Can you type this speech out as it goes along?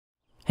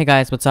Hey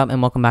guys, what's up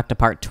and welcome back to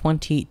part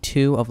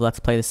 22 of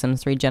Let's Play The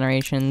Sims 3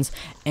 Generations.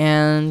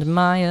 And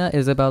Maya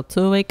is about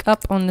to wake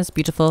up on this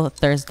beautiful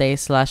Thursday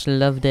 /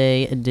 love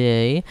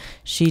day.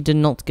 She did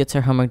not get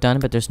her homework done,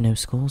 but there's no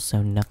school,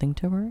 so nothing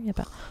to worry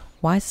about.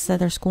 Why is it that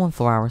there's school in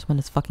 4 hours when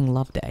it's fucking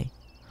love day?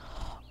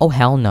 Oh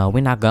hell no,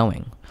 we're not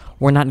going.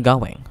 We're not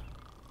going.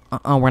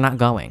 We're not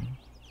going.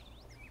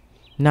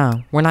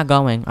 No, we're not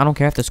going. I don't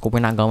care if there's school,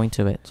 we're not going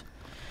to it.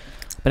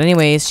 But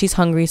anyways, she's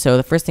hungry, so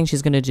the first thing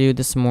she's going to do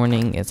this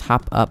morning is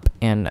hop up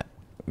and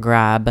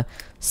grab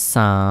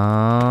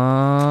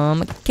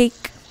some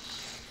cake.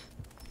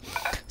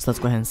 So let's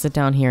go ahead and sit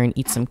down here and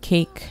eat some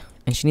cake.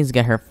 And she needs to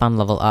get her fun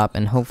level up,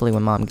 and hopefully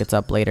when mom gets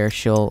up later,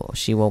 she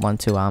will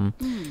want to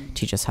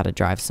teach us how to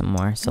drive some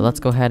more. So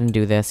let's go ahead and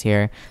do this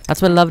here.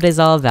 That's what love day is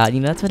all about. You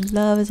know, that's what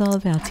love is all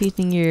about,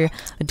 teaching your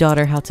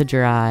daughter how to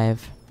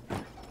drive.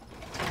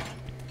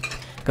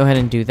 Go ahead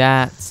and do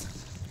that.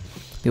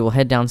 We will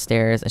head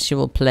downstairs and she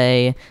will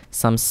play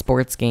some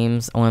sports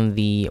games on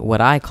the,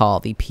 what I call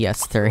the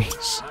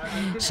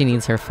PS3. She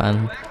needs her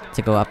fun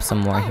to go up some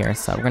more here.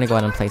 So we're going to go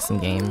ahead and play some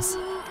games.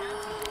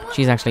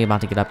 She's actually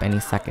about to get up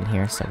any second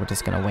here, so we're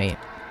just going to wait.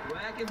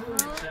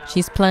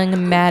 She's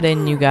playing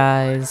Madden, you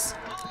guys.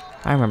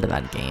 I remember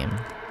that game.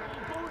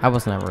 I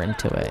was never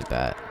into it,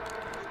 but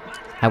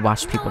I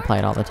watched people play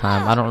it all the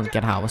time. I don't really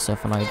get how it was so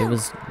fun. All you did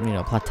was, you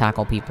know,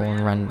 tackle people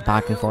and run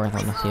back and forth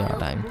on the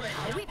field.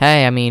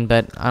 Hey, I mean,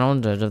 but I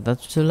don't judge. If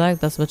that's what you like,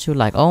 that's what you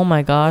like. Oh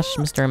my gosh,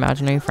 Mr.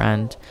 Imaginary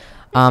Friend.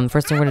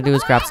 First thing we're gonna do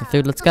is grab some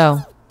food. Let's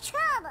go.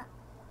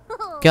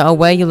 Get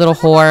away, you little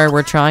whore.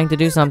 We're trying to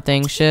do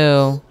something.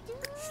 Shoo.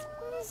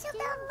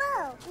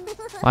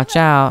 Watch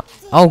out.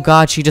 Oh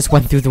god, she just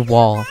went through the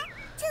wall.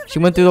 She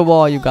went through the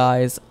wall, you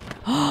guys.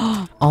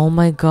 Oh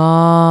my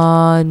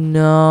god,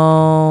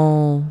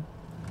 no.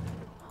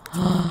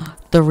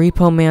 The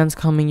repo man's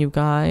coming, you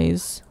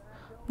guys.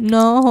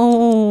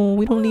 No,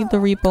 we don't need the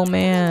repo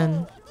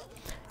man.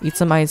 Eat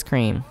some ice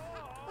cream.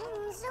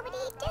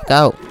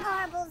 Go.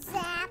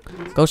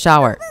 Go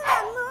shower.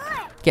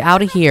 Get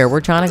out of here.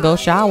 We're trying to go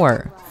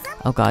shower.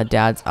 Oh god,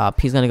 dad's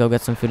up. He's gonna go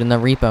get some food and the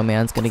repo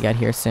man's gonna get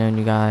here soon,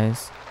 you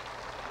guys.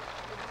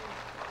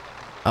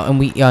 Oh,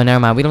 and oh,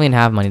 never mind. We don't even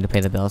have money to pay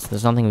the bills, so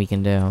there's nothing we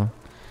can do.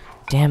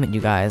 Damn it,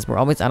 you guys. We're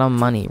always out of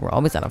money. We're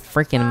always out of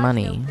freaking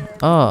money.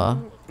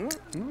 Oh.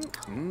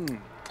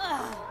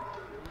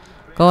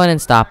 Go ahead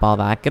and stop all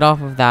that. Get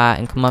off of that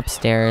and come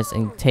upstairs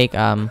and take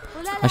a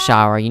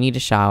shower. You need a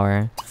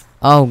shower.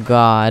 Oh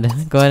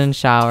god. Go ahead and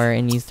shower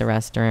and use the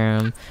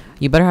restroom.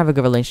 You better have a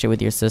good relationship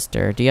with your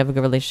sister. Do you have a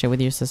good relationship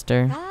with your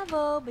sister?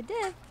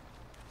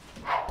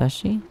 Does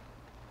she?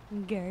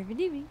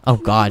 Oh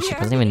god, she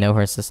doesn't even know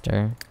her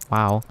sister.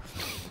 Wow.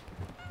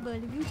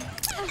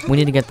 We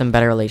need to get them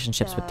better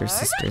relationships with their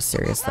sisters,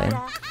 seriously.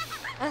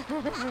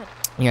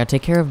 Yeah,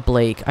 take care of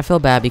Blake. I feel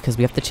bad because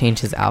we have to change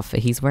his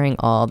outfit. He's wearing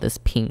all this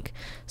pink.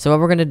 So what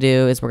we're gonna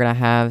do is we're gonna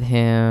have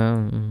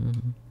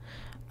him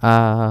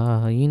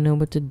you know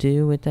what to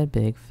do with that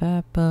big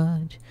fat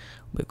butt.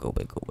 Wiggle,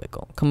 wiggle,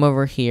 wiggle. Come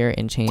over here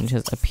and change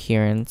his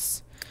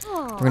appearance.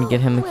 We're gonna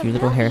give him a cute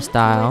little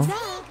hairstyle.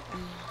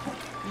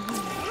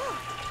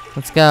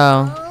 Let's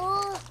go.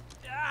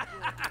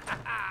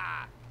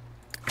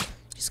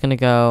 She's gonna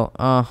go.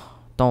 Oh,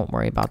 don't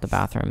worry about the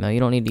bathroom though.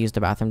 You don't need to use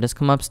the bathroom. Just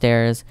come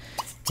upstairs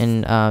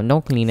and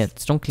don't clean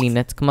it. Don't clean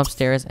it. Come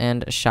upstairs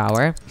and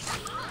shower.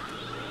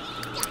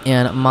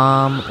 And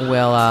mom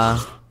will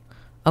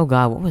oh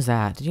god, what was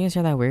that? Did you guys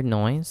hear that weird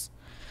noise?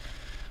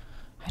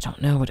 I don't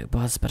know what it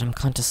was, but I'm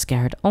kind of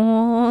scared.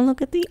 Oh,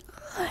 look at the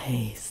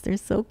eyes. They're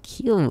so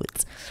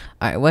cute.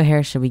 Alright, what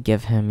hair should we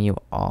give him, you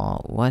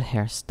all? What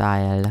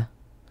hairstyle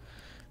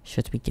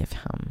should we give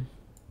him?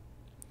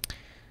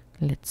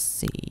 Let's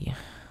see.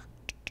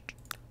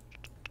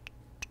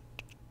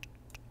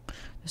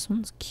 This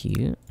one's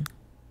cute.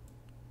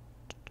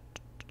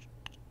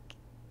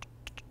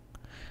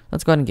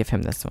 Let's go ahead and give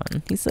him this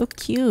one. He's so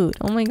cute.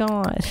 Oh my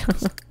god.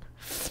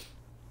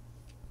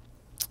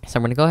 So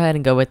I'm going to go ahead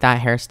and go with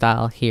that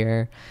hairstyle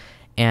here.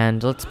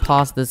 And let's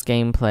pause this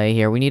gameplay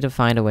here. We need to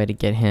find a way to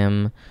get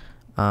him.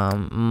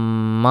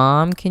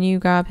 Mom, can you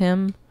grab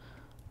him?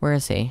 Where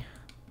is he?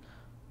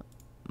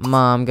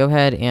 Mom, go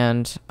ahead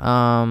and Tibba.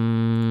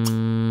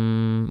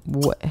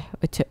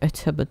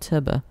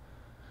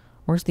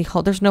 Where's the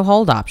hold? There's no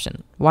hold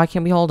option. Why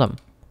can't we hold him?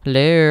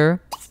 Hello.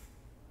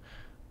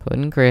 Put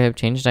in crib,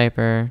 change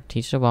diaper,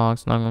 teach the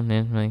walks,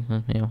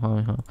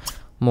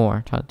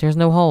 more. There's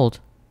no hold.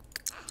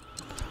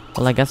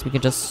 Well, I guess we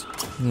could just,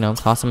 you know,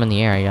 toss him in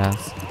the air, I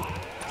guess.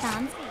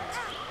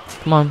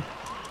 Come on.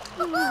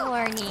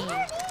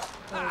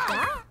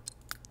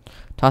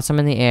 Toss him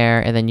in the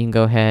air, and then you can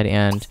go ahead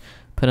and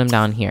put him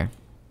down here.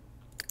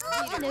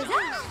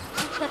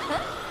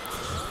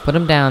 Put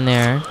him down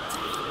there.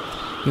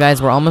 You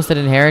guys, we're almost at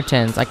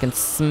inheritance. I can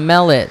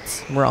smell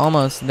it. We're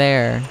almost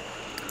there.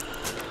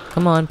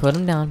 Come on, put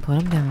him down,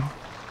 put him down.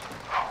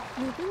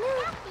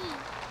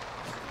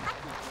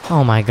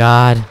 Oh my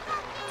god.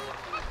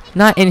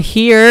 Not in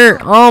here.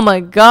 Oh my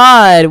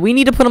god. We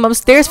need to put him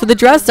upstairs for the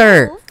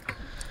dresser.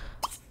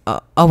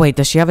 Oh wait,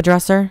 does she have a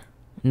dresser?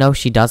 No,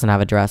 she doesn't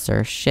have a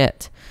dresser.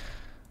 Shit.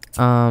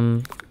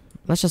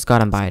 Let's just go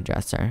ahead and buy a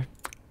dresser.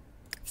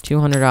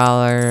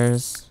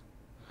 $200.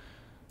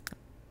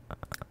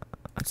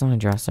 That's not a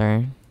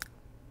dresser.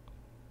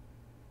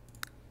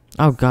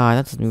 Oh god,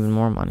 that's even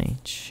more money.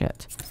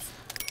 Shit.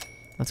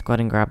 Let's go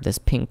ahead and grab this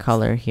pink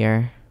color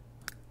here.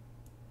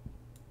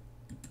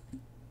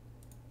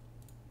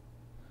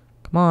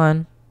 Come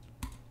on.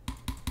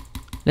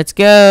 Let's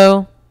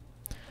go.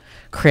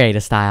 Create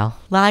a style.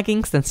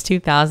 Lagging since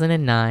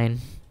 2009.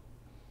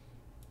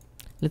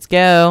 Let's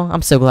go.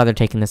 I'm so glad they're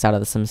taking this out of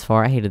The Sims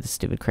 4. I hated the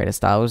stupid create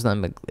style.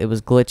 It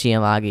was glitchy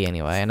and laggy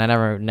anyway, and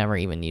I never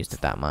even used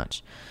it that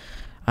much.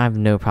 I have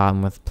no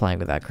problem with playing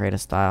with that create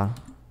style.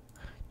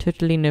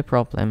 Totally no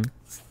problem.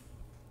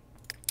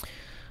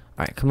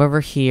 Alright, come over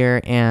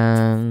here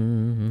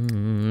and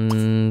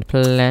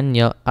plan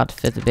your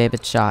outfit, baby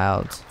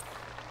child.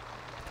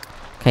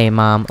 Okay,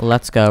 Mom,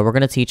 let's go. We're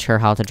gonna teach her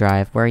how to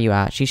drive. Where are you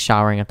at? She's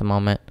showering at the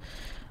moment.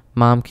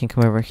 Mom can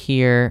come over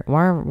here.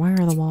 Why are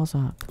the walls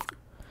up?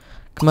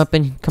 Come up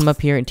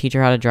here and teach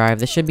her how to drive.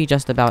 This should be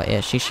just about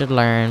it. She should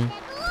learn.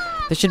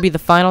 This should be the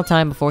final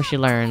time before she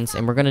learns,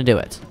 and we're gonna do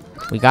it.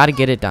 We gotta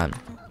get it done.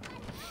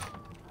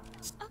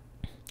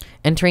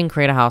 Entering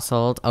create a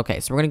household. Okay,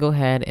 so we're gonna go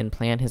ahead and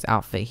plan his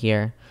outfit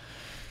here.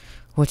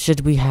 What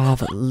should we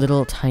have?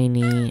 Little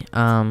tiny,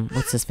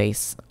 what's his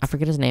face? I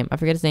forget his name.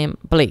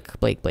 Blake.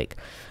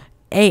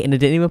 Hey, and it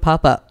didn't even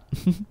pop up.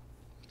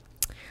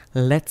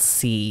 Let's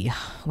see.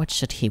 What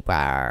should he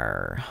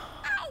wear?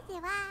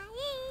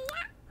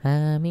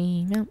 I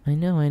know.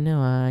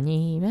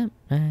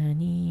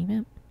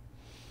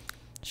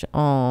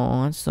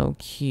 Oh, that's so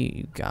cute,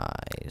 you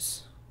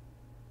guys.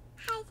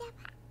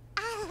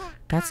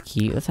 That's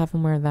cute. Let's have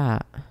him wear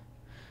that.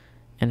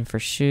 And for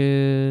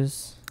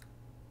shoes...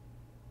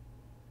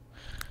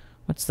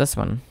 What's this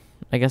one?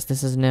 I guess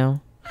this is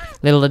new.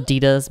 Little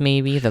Adidas,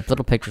 maybe. The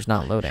little picture's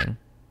not loading.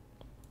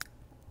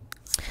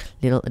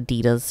 Little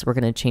Adidas. We're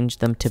gonna change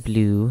them to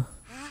blue.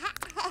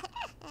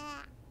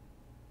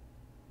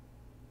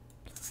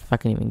 If I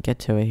can even get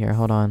to it here.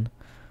 Hold on.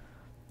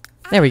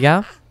 There we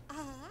go.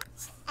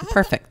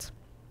 Perfect.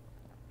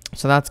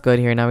 So that's good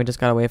here. Now we just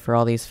gotta wait for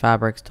all these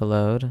fabrics to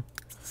load.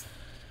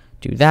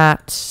 Do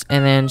that.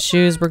 And then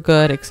shoes were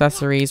good.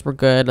 Accessories were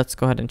good. Let's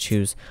go ahead and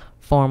choose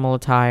formal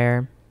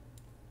attire.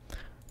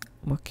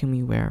 What can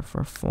we wear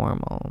for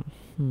formal?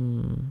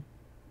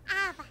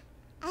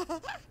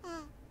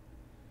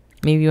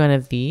 Maybe one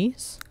of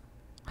these?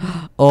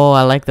 Oh,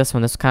 I like this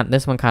one. This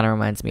one kind of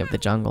reminds me of the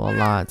jungle a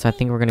lot. So I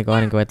think we're going to go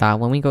ahead and go with that.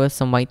 When we go with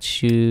some white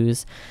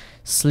shoes.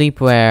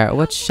 Sleepwear.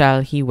 What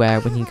shall he wear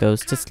when he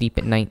goes to sleep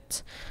at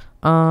night?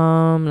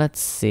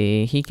 Let's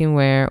see. He can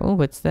wear... Oh,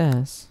 what's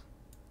this?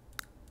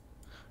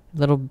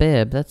 Little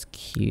bib. That's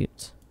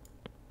cute.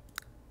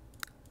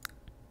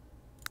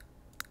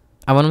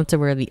 I want him to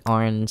wear the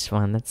orange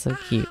one. That's so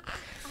cute.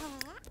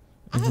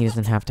 And he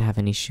doesn't have to have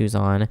any shoes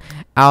on.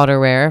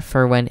 Outerwear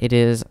for when it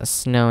is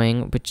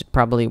snowing, which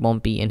probably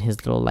won't be in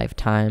his little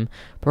lifetime.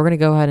 But we're going to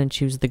go ahead and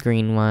choose the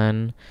green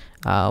one.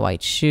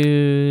 White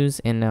shoes.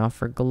 And now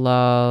for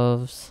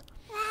gloves.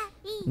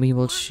 We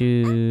will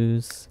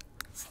choose...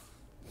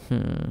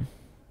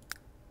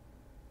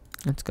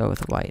 Let's go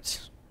with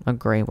white. A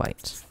gray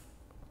white.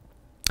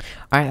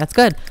 Alright, that's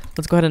good.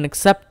 Let's go ahead and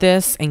accept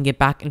this and get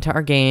back into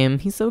our game.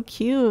 He's so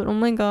cute. Oh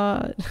my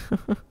god.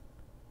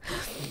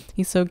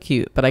 He's so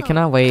cute. But I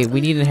cannot wait.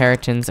 We need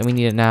inheritance and we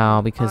need it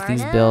now because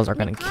these bills are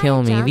going to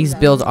kill me. These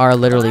bills are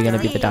literally going to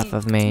be the death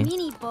of me.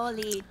 You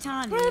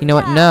know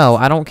what? No,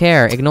 I don't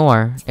care.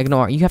 Ignore.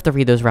 Ignore. You have to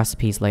read those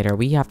recipes later.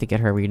 We have to get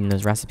her reading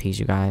those recipes,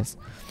 you guys.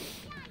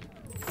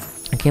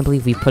 I can't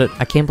believe we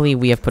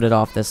have put it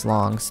off this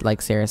long.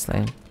 Like,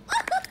 seriously.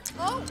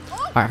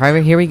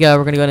 Alright, here we go.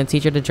 We're gonna go ahead and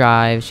teach her to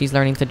drive. She's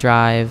learning to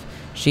drive.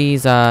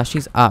 She's up.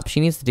 She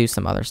needs to do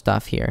some other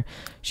stuff here.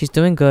 She's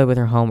doing good with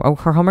her homework. Oh,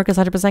 her homework is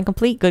 100%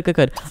 complete.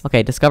 Good.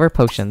 Okay, discover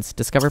potions.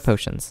 Discover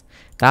potions.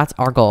 That's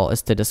our goal,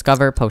 is to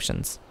discover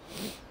potions.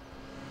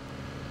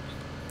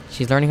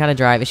 She's learning how to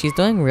drive. She's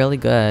doing really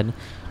good.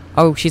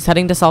 Oh, she's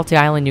heading to Salty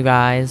Island, you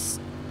guys.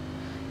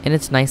 And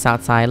it's nice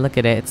outside. Look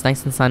at it. It's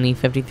nice and sunny.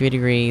 53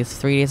 degrees.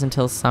 3 days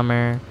until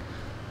summer.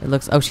 It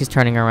looks... Oh, she's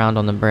turning around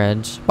on the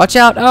bridge. Watch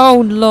out!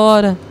 Oh,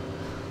 Lord!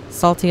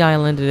 Salty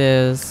Island it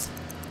is.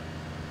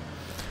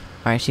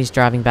 Alright, she's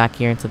driving back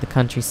here into the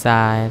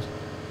countryside.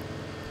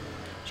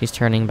 She's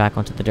turning back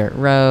onto the dirt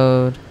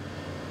road.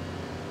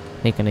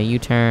 Making a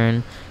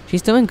U-turn.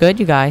 She's doing good,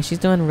 you guys. She's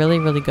doing really,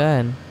 really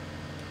good.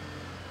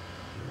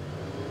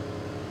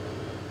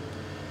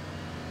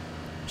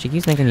 She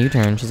keeps making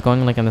U-turns. She's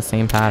going like in the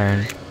same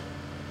pattern.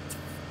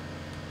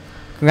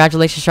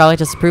 Congratulations, Charlotte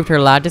just improved her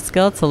logic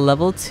skill to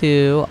level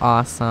 2.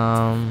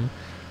 Awesome.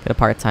 Get a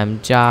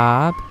part-time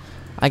job.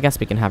 I guess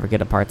we can have her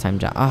get a part-time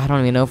job. Oh, I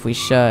don't even know if we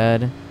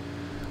should.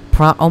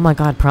 Oh my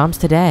god, prom's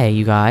today,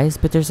 you guys.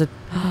 But there's a...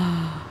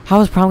 How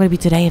is prom going to be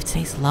today if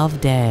today's love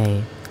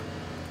day?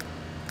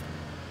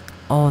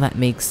 Oh, that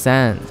makes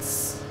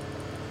sense.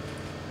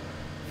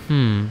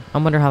 I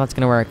wonder how that's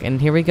gonna work.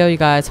 And here we go, you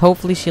guys.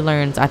 Hopefully she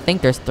learns. I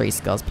think there's 3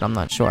 skills, but I'm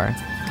not sure.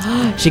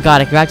 She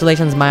got it.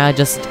 Congratulations, Maya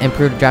just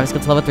improved driving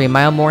skills to level 3.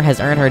 Maya Moore has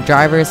earned her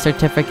driver's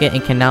certificate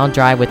and can now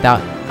drive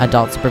without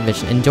adult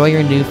supervision. Enjoy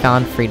your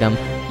newfound freedom.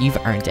 You've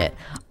earned it.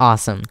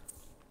 Awesome.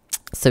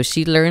 So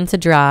she learned to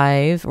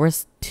drive.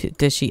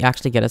 Did she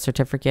actually get a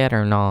certificate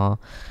or no?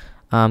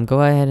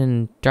 Go ahead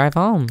and drive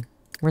home.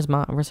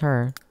 Where's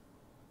her?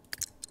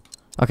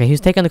 Okay,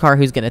 who's taking the car?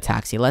 Who's getting a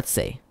taxi? Let's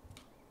see.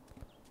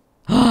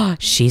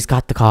 She's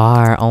got the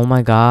car. Oh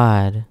my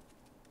god.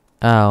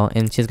 Oh,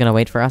 and she's gonna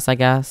wait for us, I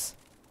guess.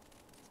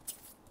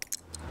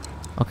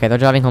 Okay, they're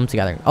driving home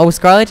together. Oh,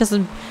 Charlotte just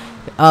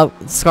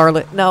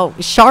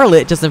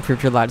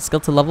improved her logic skill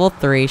to level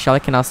 3.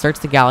 Charlotte can now search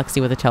the galaxy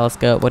with a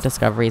telescope. What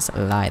discoveries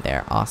lie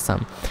there?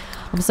 Awesome.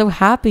 I'm so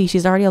happy.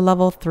 She's already a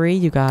level 3,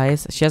 you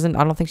guys. I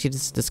don't think she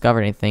just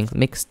discovered anything.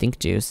 Make stink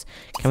juice.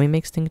 Can we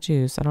make stink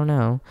juice? I don't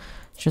know.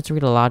 She has to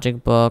read a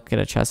logic book, get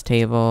a chess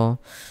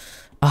table.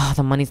 Oh,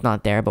 the money's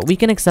not there, but we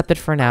can accept it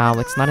for now.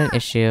 It's not an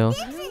issue.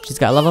 She's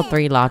got level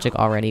 3 logic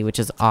already, which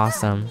is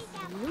awesome.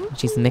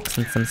 She's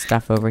mixing some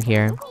stuff over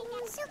here.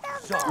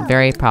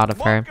 Very proud of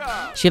her.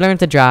 She learned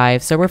to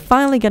drive, so we're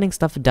finally getting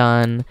stuff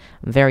done.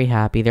 I'm very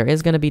happy. There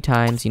is going to be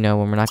times, you know,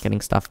 when we're not getting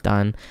stuff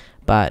done.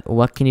 But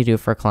what can you do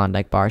for a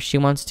Klondike bar? She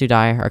wants to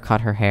dye or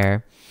cut her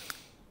hair.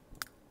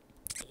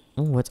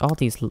 Oh, what's all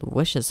these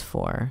wishes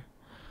for?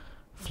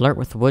 Flirt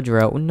with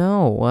Woodrow.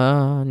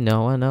 No,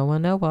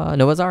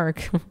 Noah's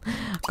Ark.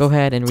 Go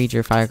ahead and read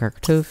your firecracker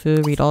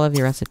tofu. Read all of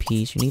your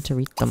recipes. You need to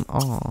read them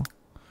all.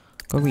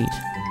 Go read.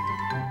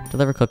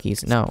 Deliver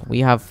cookies. No,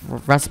 we have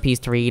recipes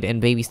to read and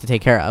babies to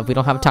take care of. We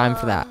don't have time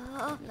for that.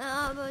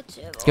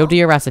 Go do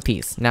your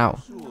recipes.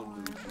 Now,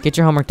 get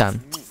your homework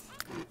done.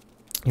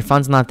 Your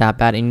fun's not that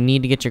bad and you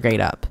need to get your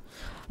grade up.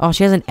 Oh,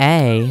 she has an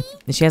A.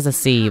 And she has a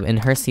C. And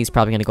her C is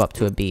probably going to go up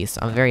to a B. So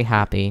I'm very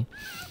happy.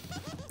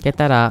 Get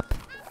that up.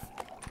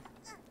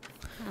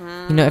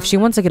 You know, if she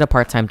wants to get a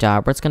part-time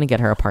job, we're just going to get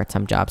her a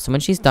part-time job. So when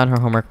she's done her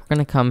homework, we're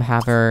going to come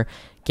have her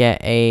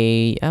get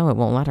a... Oh, it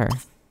won't let her.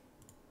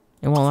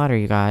 It won't let her,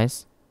 you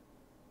guys.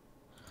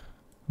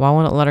 Why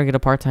won't it let her get a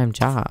part-time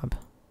job?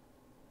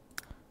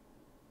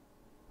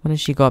 When does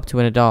she go up to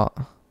an adult?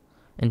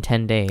 In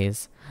 10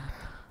 days.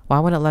 Why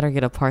wouldn't it let her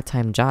get a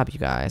part-time job, you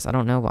guys? I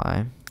don't know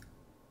why.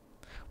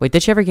 Wait,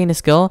 did she ever gain a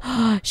skill?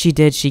 She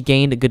did. She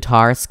gained a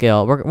guitar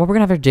skill. What we're going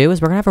to have her do is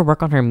we're going to have her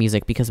work on her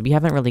music because we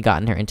haven't really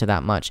gotten her into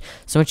that much.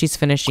 So when she's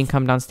finished, she can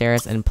come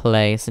downstairs and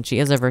play. Since she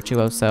is a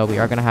virtuoso, we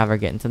are going to have her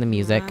get into the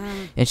music.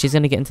 And she's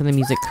going to get into the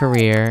music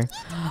career.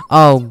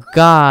 Oh,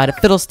 God.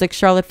 Fiddlestick.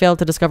 Charlotte failed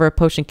to discover a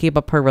potion. Keep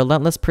up her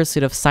relentless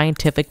pursuit of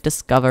scientific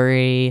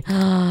discovery.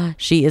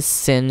 She is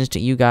singed,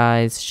 you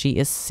guys. She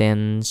is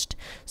singed.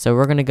 So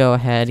we're going to go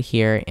ahead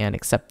here and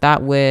accept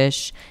that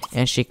wish.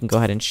 And she can go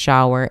ahead and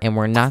shower. And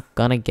we're not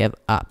going to give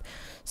up.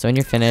 So when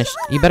you're finished,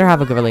 you better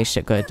have a good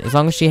relationship. Good. As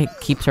long as she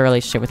keeps her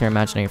relationship with her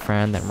imaginary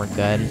friend, then we're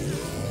good.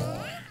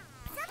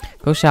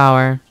 Go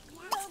shower.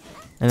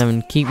 And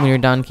then when you're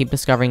done, keep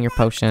discovering your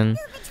potion.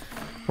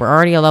 We're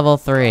already a level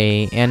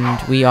 3, and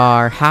we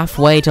are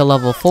halfway to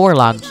level 4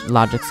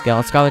 logic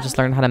skill. Scarlett just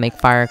learned how to make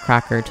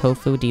firecracker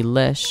tofu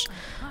delish.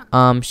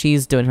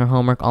 She's doing her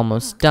homework,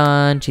 almost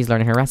done. She's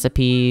learning her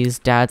recipes.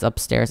 Dad's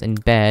upstairs in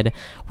bed.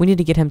 We need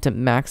to get him to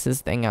max this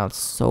thing out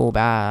so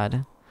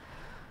bad.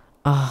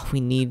 Oh, we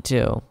need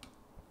to.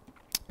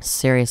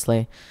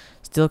 Seriously.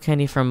 Steal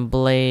candy from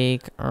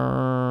Blake.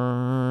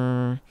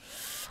 I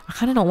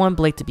kind of don't want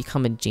Blake to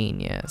become a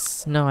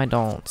genius. No, I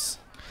don't.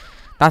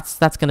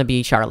 That's gonna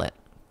be Charlotte.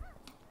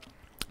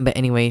 But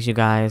anyways, you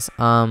guys,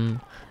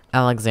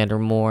 Alexander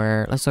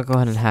Moore. Let's go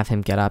ahead and have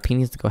him get up. He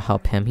needs to go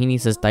help him. He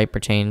needs his diaper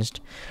changed.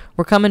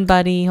 We're coming,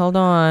 buddy. Hold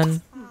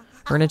on.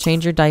 We're gonna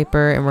change your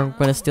diaper and we're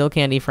gonna steal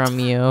candy from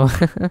you.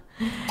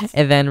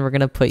 And then we're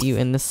gonna put you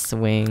in the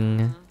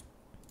swing.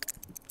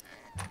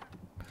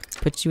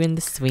 Put you in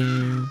the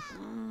swing.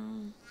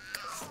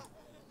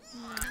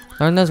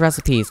 Learn those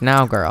recipes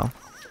now, girl.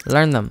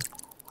 Learn them.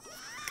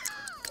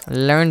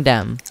 Learn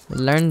them.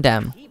 Learn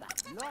them.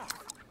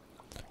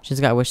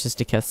 She's got wishes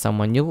to kiss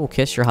someone. You will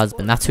kiss your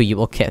husband. That's who you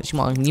will kiss.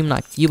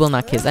 You will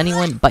not kiss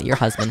anyone but your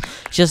husband.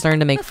 She just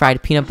learned to make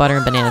fried peanut butter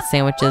and banana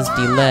sandwiches.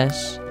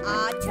 Delish.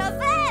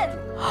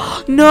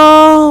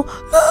 No!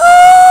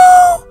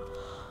 No!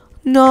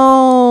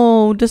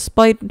 No!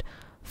 Despite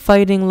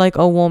fighting like a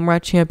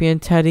Walmart champion,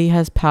 Teddy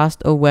has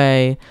passed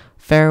away.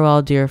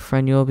 Farewell, dear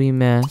friend. You will be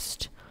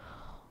missed.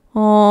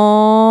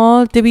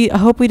 Aww. I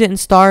hope we didn't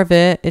starve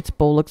it. Its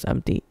bowl looks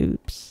empty.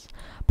 Oops.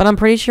 But I'm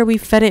pretty sure we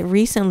fed it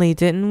recently,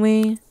 didn't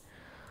we?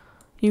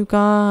 You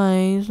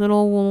guys.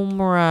 Little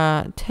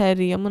Walmart.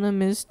 Teddy. I'm gonna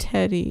miss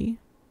Teddy.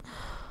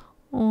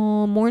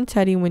 Oh, mourn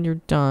Teddy when you're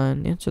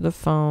done. Answer the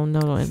phone. No,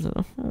 don't answer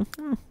the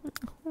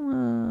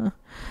phone.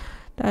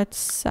 That's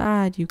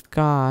sad, you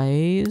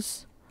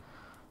guys.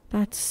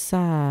 That's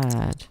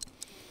sad.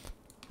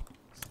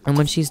 And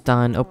when she's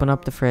done, open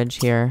up the fridge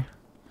here.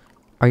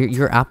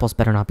 Your apples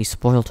better not be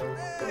spoiled.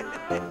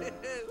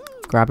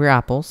 Grab your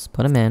apples,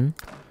 put them in,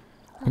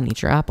 and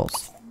eat your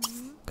apples.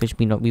 because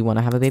we want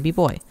to have a baby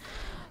boy.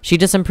 She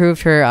just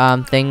improved her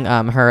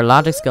her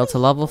logic skill to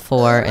level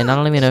 4, and I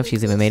don't even know if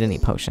she's even made any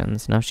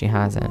potions. No, she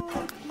hasn't.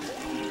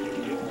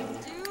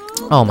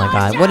 Oh my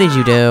god, what did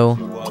you do?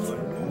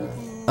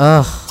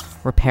 Ugh,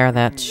 repair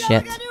that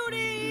shit.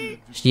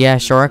 Yeah,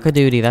 Shorika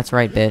duty, that's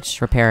right,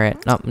 bitch. Repair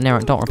it. No, never,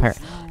 don't repair it.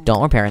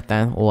 Don't repair it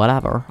then.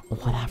 Whatever.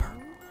 Whatever.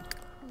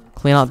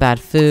 Clean out bad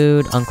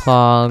food,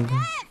 unclog.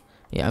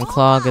 Yeah,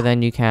 unclog, and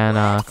then you can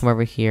come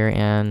over here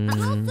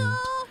and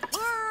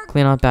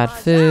clean out bad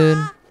food.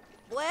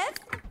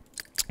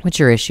 What's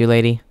your issue,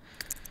 lady?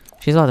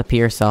 She's about to pee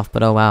herself,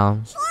 but oh wow.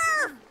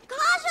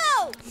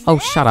 Oh,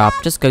 shut up.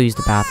 Just go use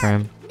the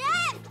bathroom.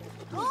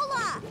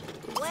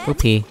 Go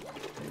pee.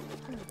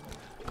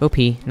 Go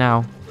pee,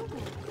 now.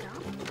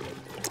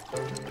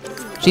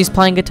 She's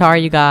playing guitar,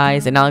 you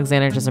guys, and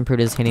Alexander just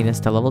improved his handiness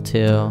to level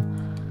 2.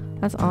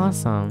 That's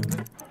awesome.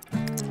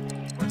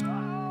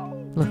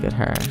 Look at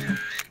her.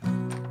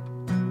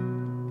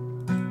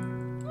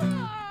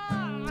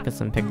 Let's get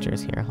some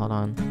pictures here, hold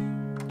on.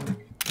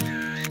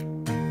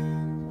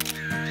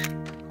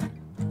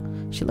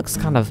 She looks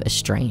kind of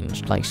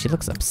estranged, like she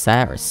looks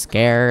upset or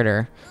scared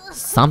or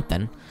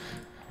something.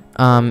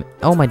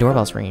 Oh, my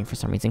doorbell's ringing for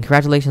some reason.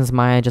 Congratulations,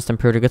 Maya just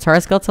improved her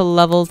guitar skill to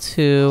level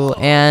 2,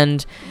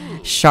 and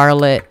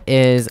Charlotte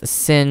is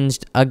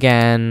singed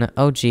again.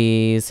 Oh,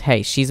 geez.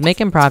 Hey, she's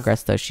making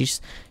progress, though.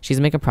 She's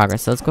making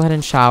progress. So let's go ahead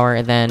and shower,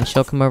 and then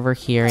she'll come over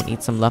here and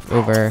eat some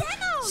leftover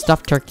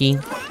stuffed turkey.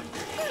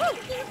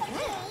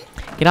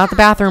 Get out the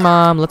bathroom,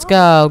 Mom. Let's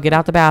go. Get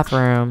out the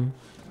bathroom.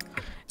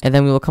 And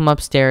then we will come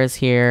upstairs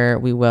here.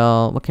 We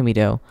will... What can we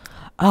do?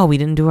 Oh, we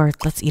didn't do our...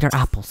 Let's eat our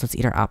apples. Let's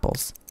eat our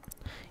apples.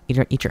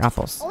 Eat your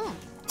apples.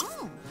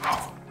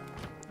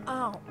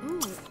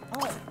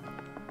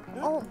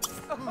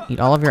 Eat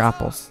all of your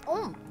apples.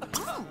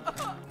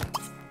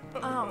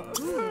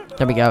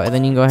 There we go. And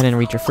then you can go ahead and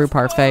read your fruit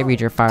parfait, read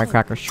your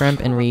firecracker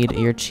shrimp, and read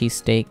your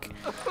cheesesteak.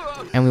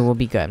 And we will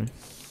be good.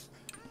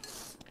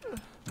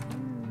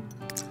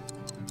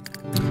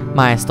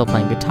 Maya's still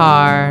playing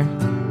guitar.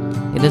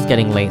 It is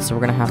getting late, so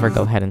we're going to have her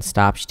go ahead and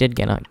stop. She did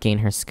gain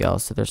her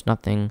skills, so there's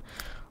nothing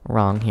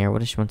wrong here. What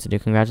does she want to do?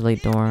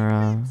 Congratulate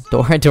Dora.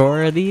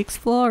 Dora the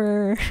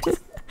Explorer.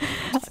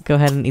 Go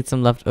ahead and eat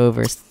some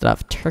leftover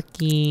stuffed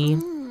turkey.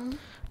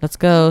 Let's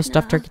go.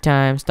 Stuffed turkey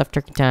time. Stuffed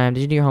turkey time.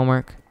 Did you do your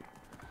homework?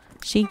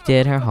 She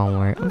did her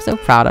homework. I'm so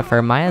proud of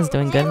her. Maya's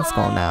doing good in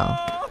school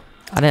now.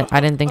 I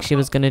didn't think she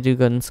was going to do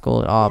good in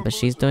school at all, but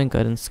she's doing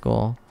good in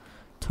school.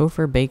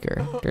 Topher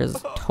Baker. There's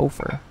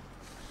Topher.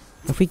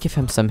 If we give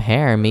him some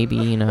hair, maybe,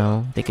 you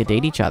know, they could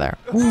date each other.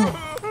 Ooh.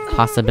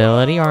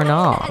 Possibility or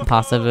not.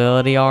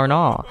 Possibility or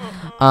not.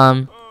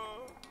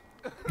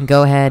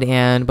 Go ahead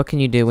and what can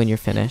you do when you're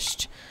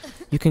finished?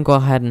 You can go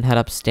ahead and head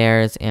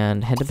upstairs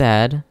and head to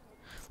bed.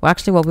 Well,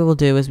 actually, what we will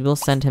do is we will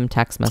send him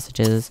text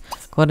messages.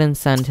 Go ahead and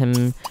send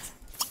him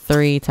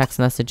 3 text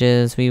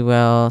messages. We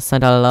will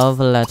send a love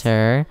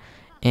letter,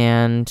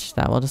 and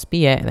that will just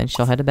be it. And then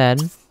she'll head to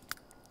bed.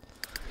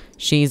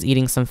 She's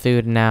eating some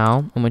food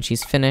now, and when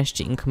she's finished,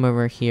 she can come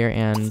over here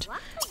and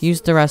use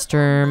the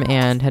restroom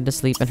and head to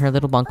sleep in her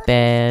little bunk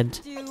bed.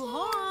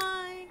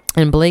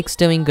 And Blake's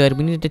doing good.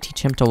 We need to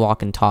teach him to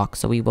walk and talk,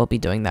 so we will be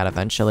doing that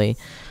eventually.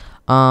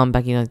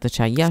 Becky like the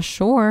chat. Yeah,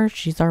 sure.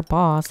 She's our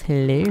boss.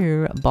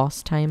 Hello.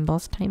 Boss time,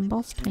 boss time,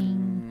 boss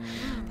time.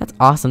 That's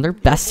awesome. They're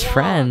best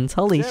friends.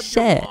 Holy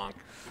shit.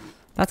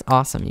 That's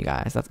awesome, you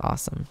guys. That's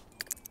awesome.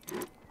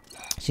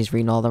 She's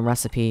reading all the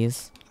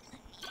recipes.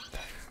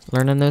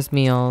 Learning those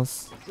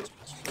meals.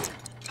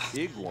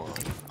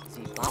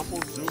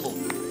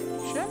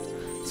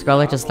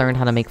 Scarlett just learned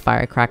how to make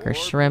firecracker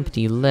shrimp.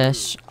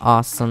 Delish.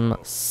 Awesome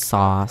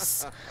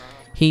sauce.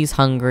 He's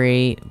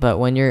hungry, but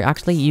when you're...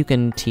 Actually, you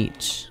can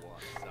teach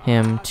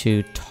him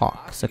to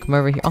talk. So come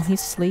over here. Oh,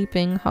 he's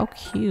sleeping. How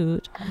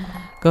cute.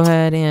 Go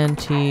ahead and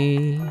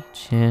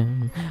teach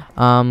him.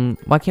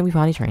 Why can't we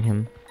potty train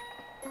him?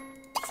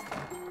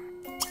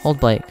 Hold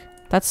Blake.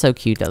 That's so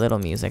cute, that little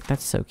music.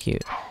 That's so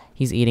cute.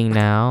 He's eating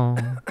now.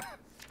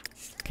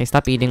 Okay,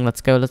 stop eating.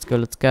 Let's go, let's go,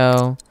 let's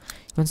go.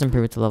 He wants to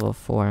improve it to level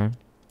 4.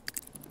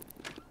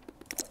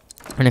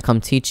 I'm gonna come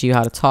teach you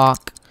how to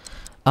talk.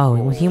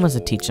 Oh, he wants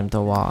to teach him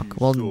to walk.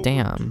 Well,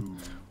 damn.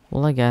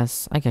 Well, I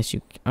guess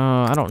you...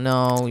 I don't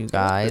know, you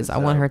guys. I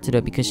want her to do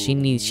it because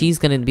she's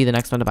gonna be the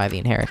next one to buy the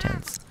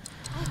inheritance.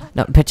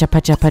 No, pacha,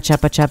 pacha, pacha,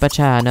 pacha,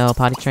 pacha. No,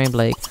 potty train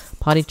Blake.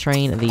 Potty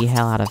train the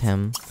hell out of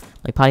him.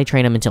 Like, potty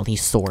train him until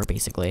he's sore,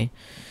 basically.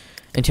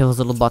 Until his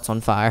little butt's on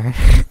fire.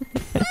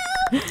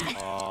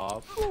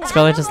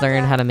 Scarlett just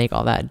learned how to make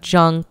all that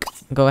junk.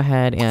 Go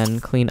ahead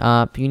and clean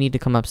up. You need to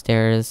come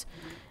upstairs.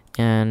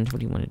 And what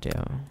do you want to do?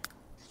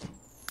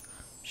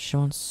 She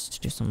wants to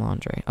do some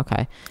laundry.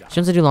 Okay. She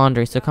wants to do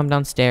laundry, so come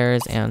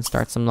downstairs and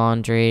start some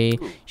laundry.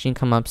 She can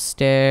come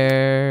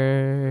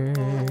upstairs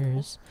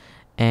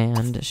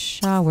and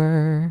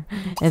shower.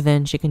 And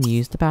then she can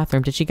use the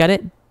bathroom. Did she get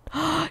it?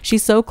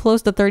 She's so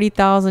close to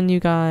 30,000, you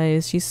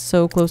guys. She's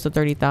so close to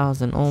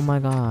 30,000. Oh my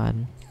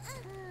god.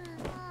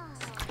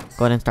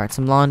 go ahead and start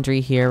some laundry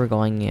here. We're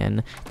going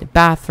in the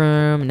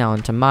bathroom, now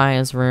into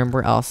Maya's room.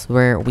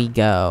 Where we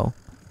go?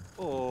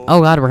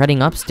 Oh god, we're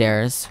heading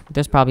upstairs.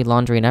 There's probably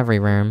laundry in every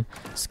room.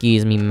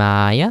 Excuse me,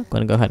 Maya.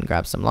 Gonna go ahead and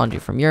grab some laundry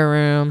from your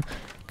room.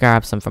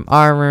 Grab some from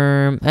our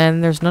room.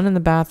 And there's none in the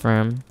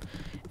bathroom.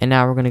 And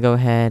now we're gonna go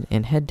ahead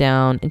and head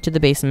down into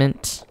the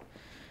basement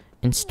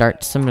and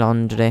start some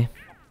laundry.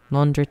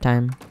 Laundry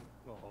time.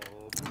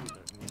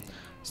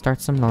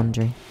 Start some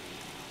laundry.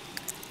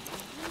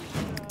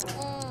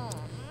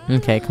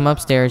 Okay, come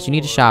upstairs. You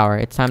need a shower.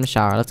 It's time to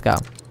shower. Let's go.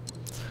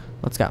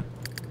 Let's go.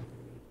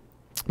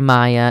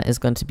 Maya is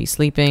going to be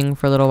sleeping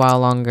for a little while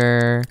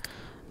longer.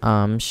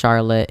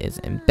 Charlotte is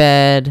in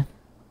bed.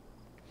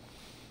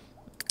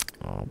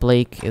 Oh,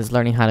 Blake is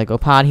learning how to go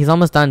pod. He's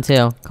almost done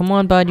too. Come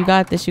on, bud. You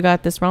got this. You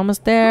got this. We're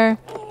almost there.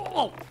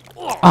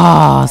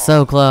 Oh,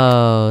 so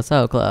close.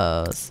 So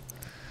close.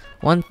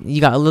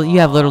 You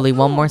have literally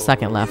 1 more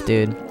second left,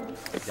 dude.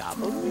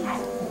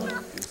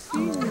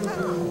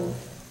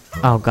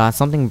 Oh god,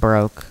 something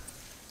broke.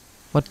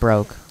 What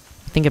broke?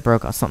 I think it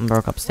broke. Something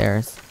broke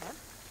upstairs.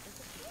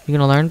 You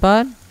gonna learn,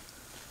 bud?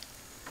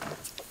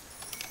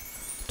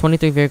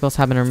 23 vehicles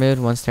have been removed.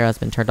 1 stair has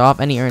been turned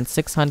off. And he earned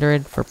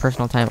 600 for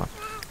personal time.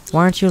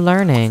 Why aren't you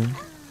learning?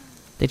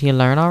 Did he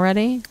learn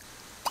already?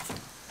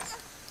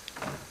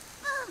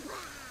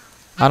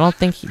 I don't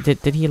think he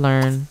did. Did he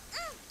learn?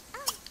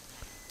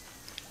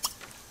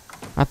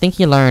 I think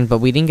he learned, but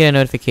we didn't get a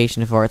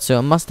notification for it, so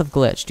it must have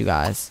glitched, you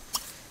guys.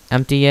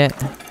 Empty it.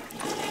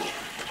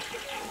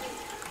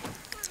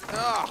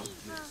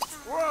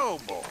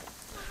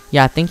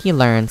 Yeah, I think he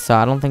learned, so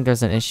I don't think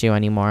there's an issue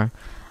anymore.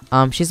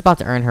 She's about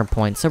to earn her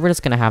points, so we're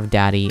just gonna have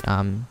Daddy,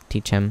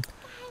 teach him.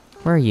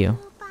 Where are you?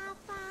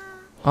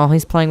 Oh,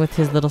 he's playing with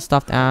his little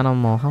stuffed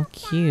animal. How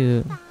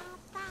cute.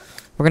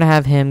 We're gonna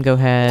have him go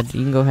ahead.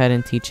 You can go ahead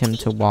and teach him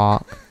to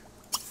walk.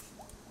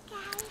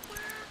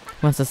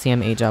 Wants to see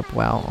him age up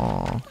well.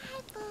 Aw.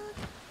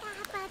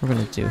 We're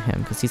gonna do him,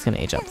 because he's gonna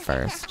age up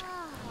first.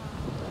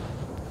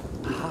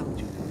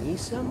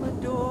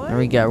 There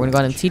we go. We're gonna go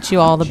ahead and teach you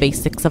all the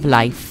basics of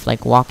life,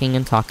 like walking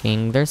and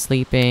talking. They're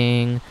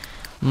sleeping.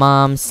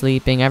 Mom's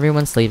sleeping.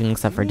 Everyone's sleeping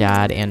except for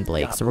Dad and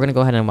Blake. So we're gonna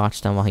go ahead and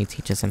watch them while he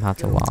teaches him how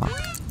to walk.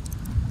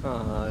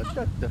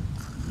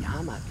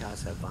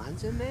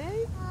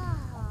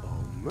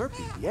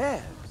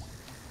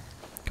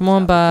 Come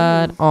on,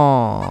 bud.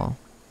 Aw.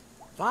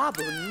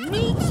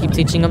 Keep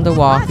teaching him to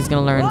walk. He's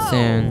gonna learn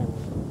soon.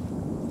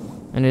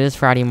 And it is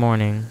Friday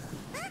morning.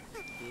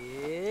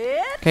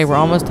 Okay, we're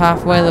almost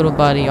halfway, little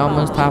buddy.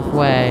 Almost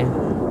halfway.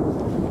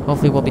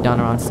 Hopefully we'll be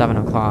done around 7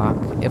 o'clock.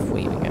 If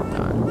we even get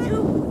done.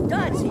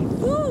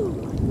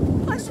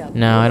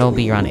 No, it'll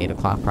be around 8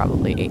 o'clock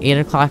probably. 8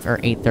 o'clock or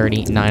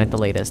 8:30, 9 at the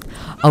latest.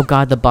 Oh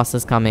god, the bus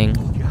is coming.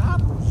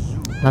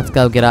 Let's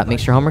go, get up. Make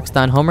sure homework's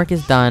done. Homework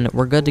is done.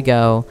 We're good to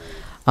go.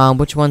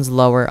 Which one's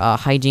lower?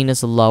 Hygiene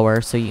is lower,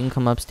 so you can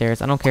come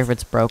upstairs. I don't care if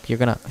it's broke. You're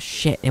gonna...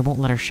 Shit, it won't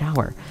let her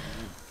shower.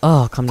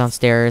 Oh, come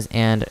downstairs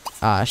and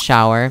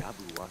shower.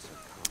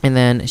 And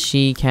then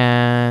she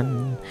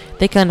can...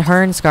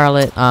 Her and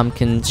Scarlett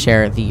can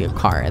share the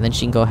car. And then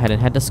she can go ahead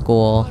and head to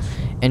school.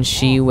 And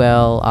she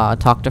will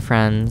talk to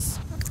friends.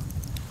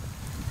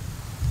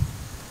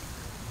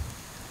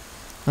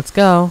 Let's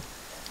go.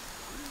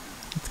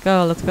 Let's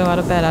go. Let's go out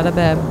of bed. Out of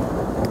bed.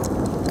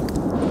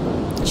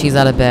 She's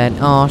out of bed.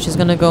 Oh, she's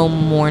gonna go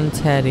mourn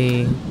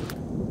Teddy.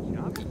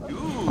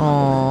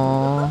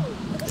 Oh,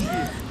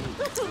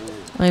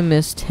 I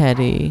miss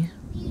Teddy.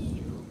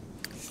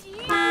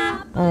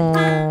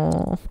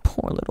 Oh,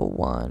 poor little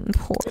one.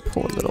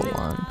 Poor little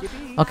one.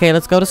 Okay,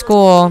 let's go to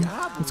school.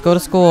 Let's go to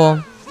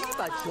school.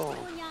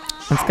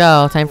 Let's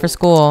go. Time for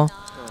school.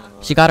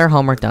 She got her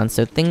homework done,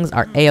 so things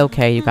are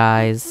a-okay, you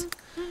guys.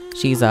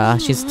 She's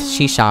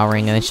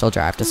showering and then she'll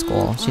drive to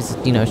school. She's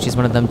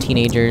one of them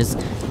teenagers,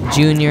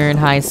 junior in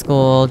high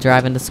school,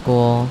 driving to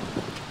school.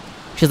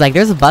 She's like,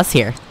 there's a bus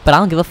here, but I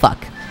don't give a fuck,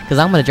 because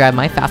I'm gonna drive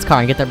my fast car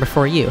and get there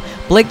before you.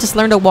 Blake just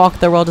learned to walk.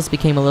 The world just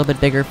became a little bit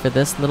bigger for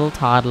this little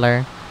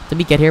toddler. Did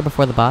we get here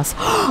before the bus?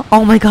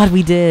 Oh my god,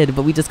 we did,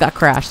 but we just got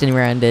crashed and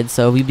rear-ended,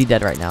 so we'd be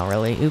dead right now,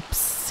 really.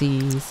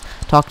 Oopsies.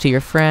 Talk to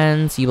your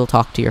friends. You will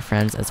talk to your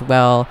friends as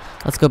well.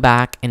 Let's go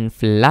back and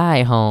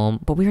fly home.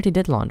 But we already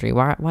did laundry.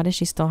 Why does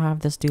she still have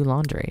this do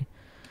laundry?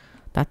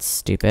 That's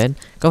stupid.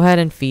 Go ahead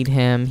and feed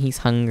him. He's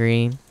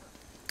hungry.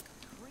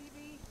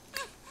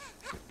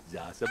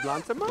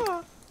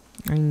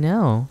 I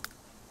know.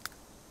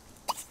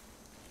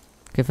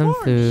 Give him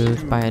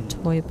food. Buy a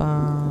toy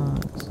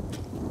box.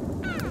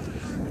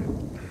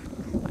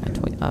 Buy a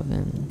toy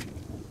oven.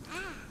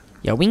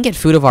 Yo, we can get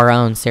food of our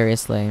own,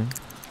 seriously.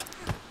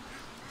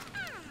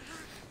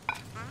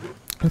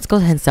 Let's go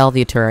ahead and sell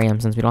the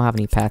terrarium since we don't have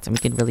any pets and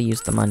we could really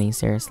use the money,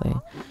 seriously.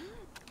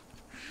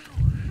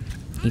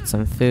 Eat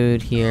some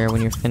food here.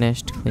 When you're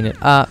finished, clean it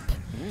up.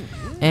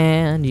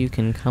 And you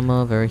can come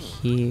over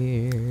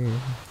here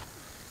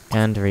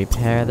and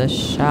repair the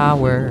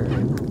shower.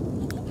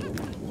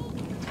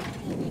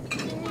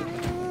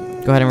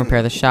 Go ahead and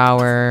repair the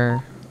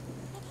shower.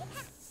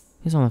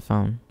 He's on the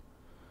phone.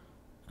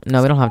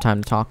 No, we don't have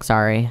time to talk.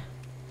 Sorry.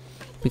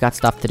 We got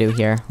stuff to do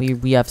here.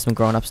 We have some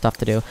grown-up stuff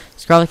to do.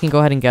 Scarlet can go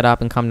ahead and get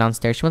up and come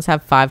downstairs. She wants to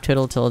have 5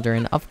 turtle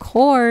children. Of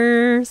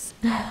course.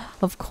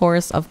 Of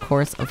course, of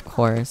course, of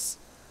course.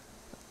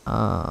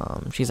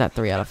 She's at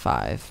 3 out of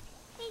 5.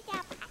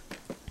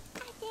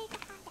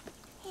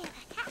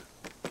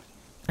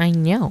 I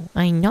know.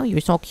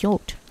 You're so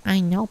cute. I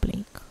know,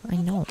 Blake. I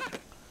know.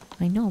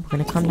 We're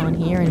gonna come down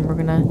here and we're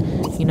gonna,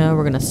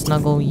 we're gonna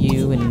snuggle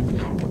you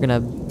and we're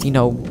gonna,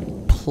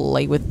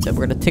 play with,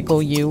 we're gonna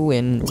tickle you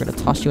and we're gonna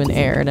toss you in the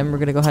air and then we're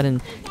gonna go ahead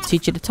and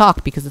teach you to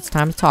talk because it's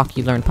time to talk.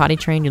 You learn potty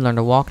train, you learn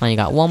to walk, now you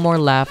got one more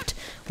left,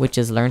 which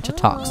is learn to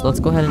talk. So let's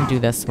go ahead and do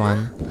this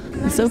one.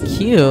 It's so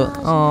cute.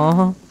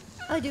 Aww.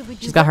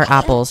 She's got her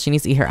apples. She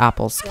needs to eat her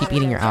apples. Keep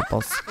eating your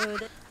apples.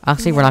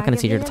 Actually, we're not gonna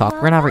teach her to talk.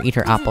 We're gonna have her eat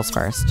her apples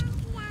first.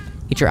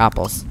 Eat your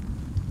apples.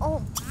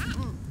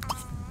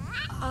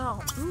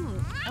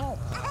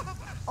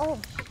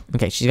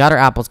 Okay, she's got her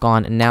apples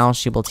gone, and now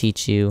she will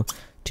teach you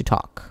to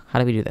talk. How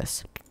do we do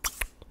this?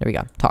 There we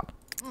go. Talk.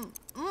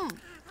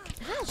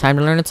 Time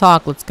to learn to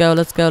talk. Let's go,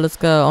 let's go, let's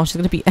go. Oh, she's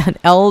gonna be an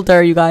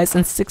elder, you guys,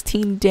 in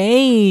 16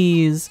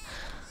 days.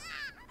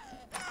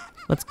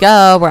 Let's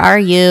go. Where are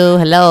you?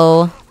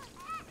 Hello.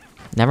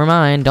 Never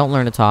mind. Don't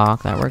learn to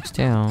talk. That works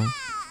too.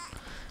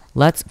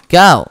 Let's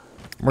go.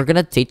 We're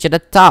gonna teach you to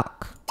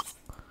talk.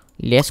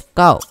 Let's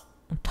go.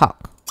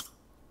 Talk.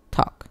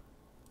 Talk.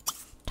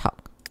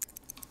 Talk.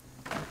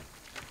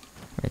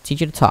 We're gonna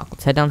teach you to talk.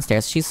 Let's head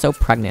downstairs. She's so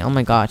pregnant. Oh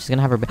my god, she's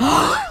gonna have her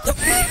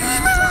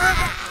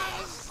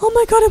oh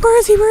my god, where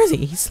is he? Where is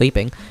he? He's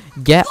sleeping.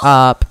 Get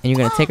up, and you're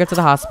gonna take her to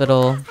the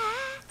hospital.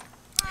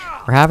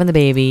 We're having the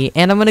baby,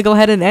 and I'm gonna go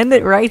ahead and end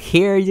it right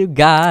here, you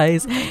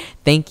guys.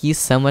 Thank you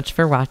so much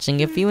for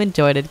watching. If you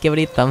enjoyed it, give it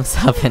a thumbs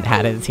up and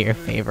add it to your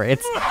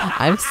favorites.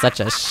 I'm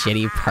such a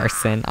shitty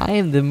person.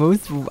 I'm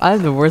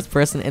the worst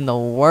person in the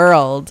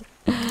world.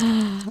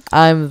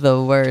 I'm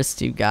the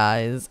worst, you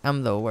guys.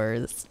 I'm the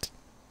worst.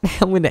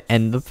 I'm gonna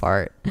end the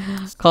part.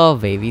 Call a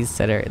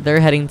babysitter.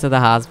 They're heading to the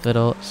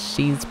hospital.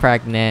 She's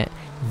pregnant.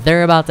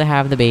 They're about to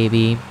have the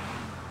baby.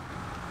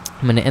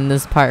 I'm gonna end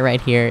this part right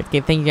here.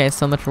 Okay, thank you guys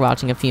so much for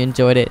watching. If you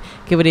enjoyed it,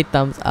 give it a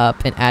thumbs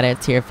up and add it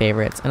to your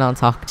favorites. And I'll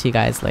talk to you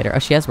guys later. Oh,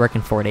 she has work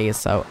in 4 days,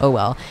 so oh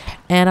well.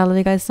 And I love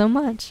you guys so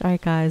much.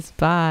 Alright guys,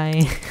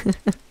 bye.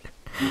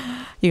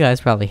 You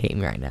guys probably hate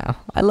me right now.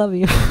 I love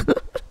you.